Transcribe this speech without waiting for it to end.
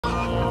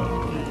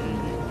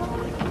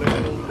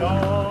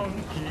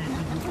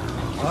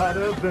What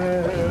a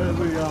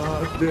very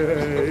odd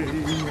day.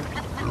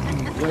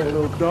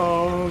 Little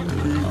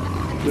donkey,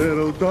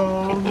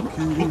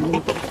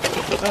 what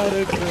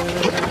a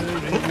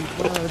very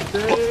odd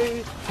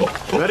day.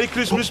 Merry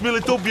Christmas, my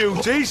little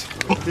beauties.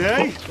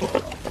 Yeah?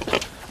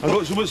 I've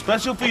got something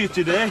special for you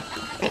today.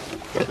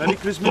 Merry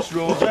Christmas,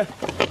 Rosie.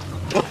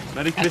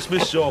 Merry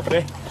Christmas,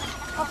 Sophie.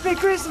 Happy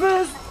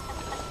Christmas!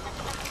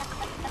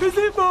 Is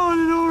it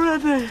morning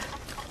already?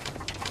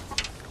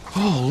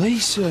 Oh,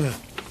 Lisa.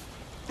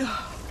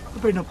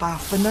 I've been up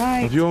half the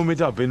night. Have you and my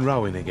dad been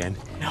rowing again?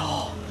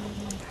 No.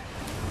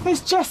 It's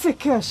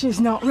Jessica.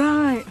 She's not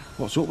right.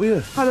 What's up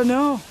with her? I don't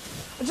know.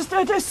 I just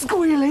heard her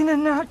squealing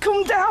and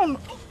come down.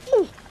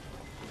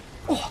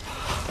 Oh,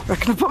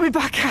 reckon I put me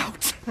back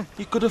out.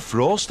 You could have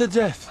froze to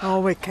death. Oh,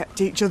 we kept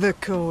each other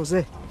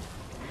cosy.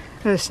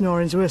 Her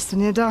snoring's worse than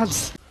your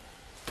dad's.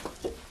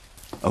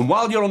 And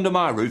while you're under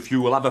my roof,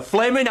 you will have a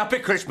flaming happy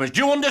Christmas.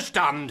 Do you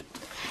understand?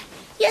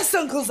 Yes,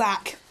 Uncle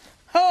Zach.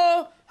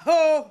 Ho,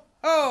 ho,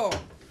 ho.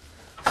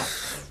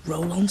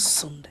 Roll on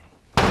Sunday.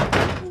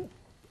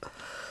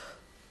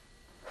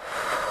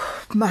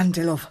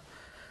 Mandy, love.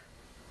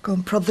 Go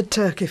and prod the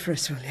turkey for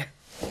us, will you?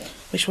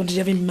 Which one did you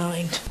have in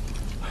mind?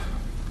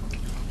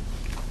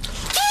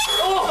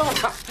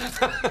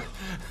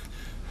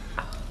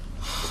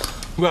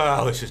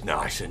 Well, this is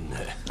nice, isn't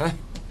it? Eh?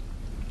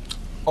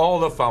 All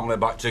the family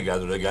back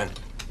together again.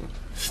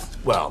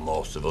 Well,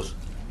 most of us.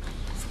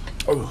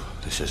 Oh,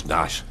 this is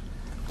nice.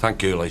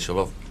 Thank you, Lisa,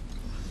 love.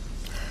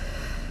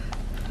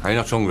 Are you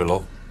not hungry,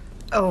 love?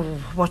 Oh,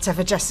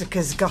 whatever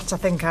Jessica's got, I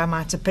think I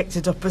might have picked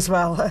it up as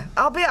well.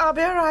 I'll be all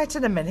right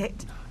in a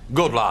minute.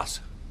 Good, lass.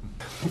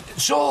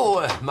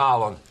 So,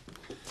 Marlon,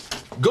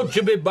 good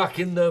to be back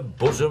in the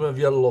bosom of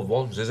your loved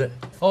ones, is it?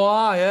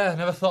 Oh, yeah.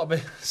 Never thought I'd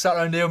be sat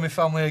round here with my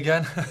family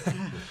again.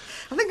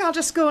 I think I'll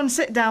just go and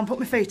sit down, put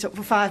my feet up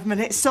for 5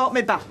 minutes, sort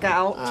my back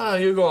out. Ah,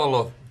 you go on,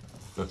 love.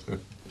 Thank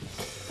you.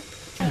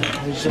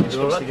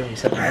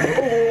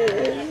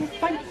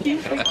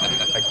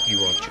 Thank you,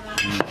 Archie.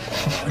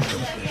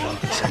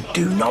 I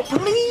do not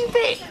believe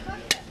it.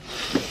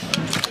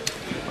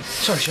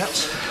 Sorry,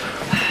 chaps.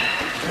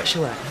 Catch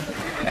you later.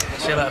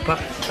 See you later,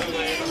 Pat.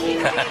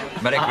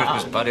 Merry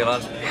Christmas, Paddy,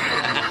 lad.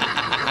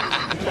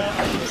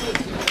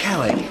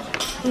 Kelly,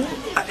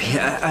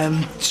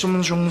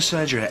 someone's rung the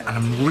surgery and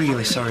I'm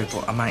really sorry,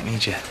 but I might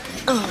need you.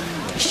 Oh,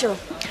 sure.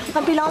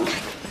 Won't be long.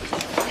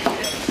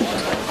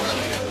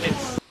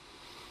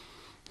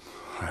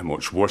 How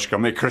much worse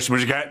can my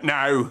Christmas get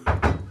now?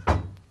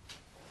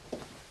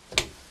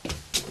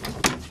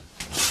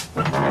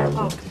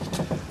 Oh.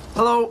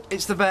 Hello,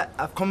 it's the vet.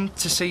 I've come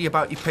to see you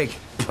about your pig.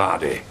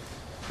 Paddy.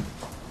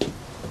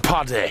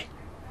 Paddy.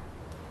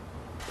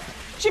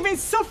 She's been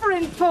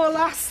suffering, poor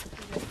lass.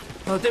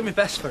 I'll do my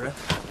best for her.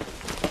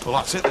 Well,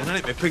 that's it then, isn't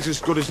it? My pig's as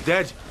good as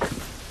dead.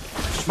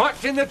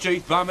 Smacked in the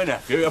teeth by my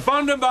nephew,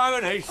 abandoned by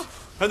my niece,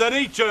 and then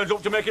he turns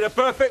up to make it a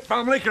perfect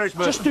family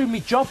Christmas. Just do me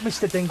job,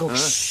 Mr. Dingle.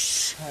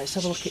 Shh. Right, let's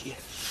have a look at you.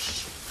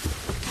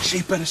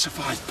 She better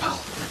survive, pal.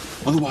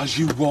 Otherwise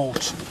you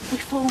won't. We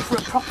fall for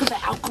a proper vet.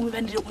 How come we've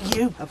ended up with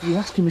you? I've been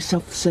asking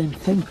myself the same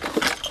thing.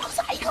 What's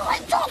that? You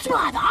got talk to me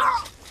like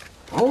that?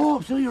 Oh,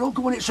 I'm still your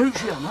uncle when it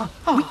suits you,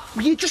 huh?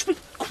 Will you just be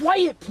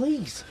quiet,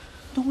 please?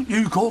 Don't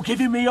you go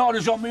giving me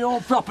orders on my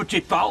own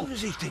property, pal. Who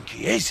does he think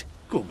he is?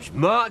 Comes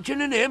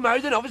marching in here,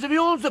 mouthing off as if he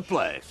owns the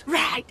place.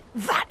 Right,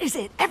 that is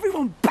it.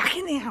 Everyone back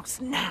in the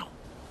house now.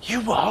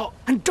 You what?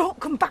 And don't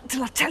come back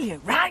till I tell you,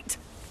 right?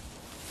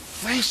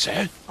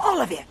 Lisa?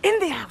 All of you, in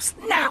the house,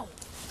 now.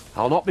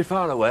 I'll not be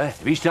far away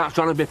if he starts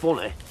trying to be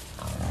funny.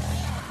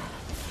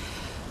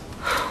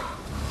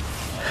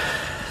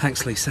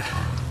 Thanks, Lisa.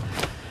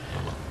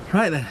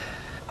 Right then.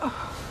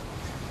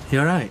 You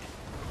all right?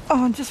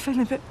 Oh, I'm just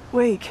feeling a bit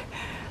weak.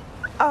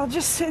 I'll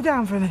just sit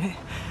down for a minute.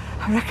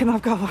 I reckon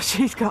I've got what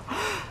she's got.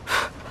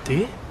 Do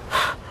you?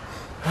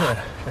 Well,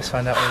 let's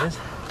find out what it is.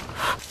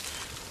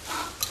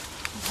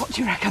 What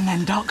do you reckon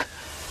then, Doc?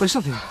 Well, it's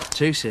nothing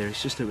too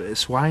serious, just a bit of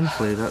swine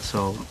flu, that's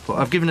all. But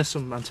I've given her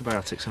some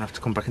antibiotics and I have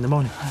to come back in the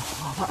morning.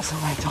 Oh, that's a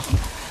weight off.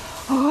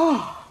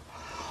 Oh,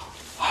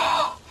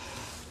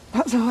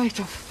 that's a weight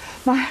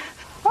off. My...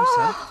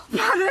 Oh,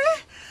 Paddy!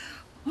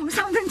 What's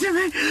happening to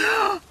me?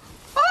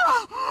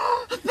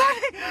 Oh,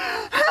 Paddy,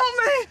 help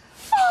me!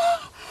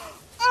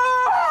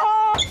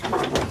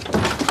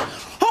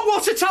 Hot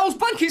water, towels,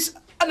 blankets,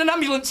 and an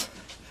ambulance.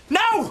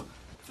 Now!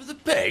 For the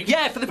pig?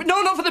 Yeah, for the...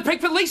 No, not for the pig,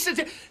 for Lisa.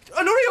 And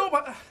hurry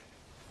up.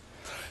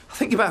 I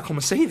think you better come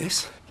and see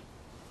this.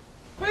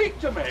 Speak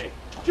to me.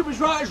 She was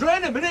right as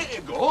rain a minute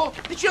ago.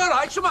 Is she all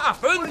right? Something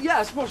happened? Well, yeah,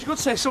 I suppose you could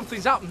say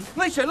something's happened.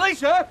 Lisa,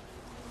 Lisa!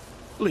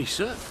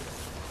 Lisa?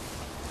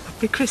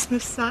 Happy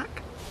Christmas, Zach.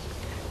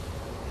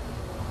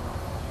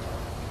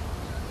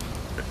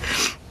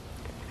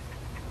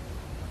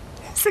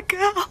 It's a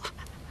girl.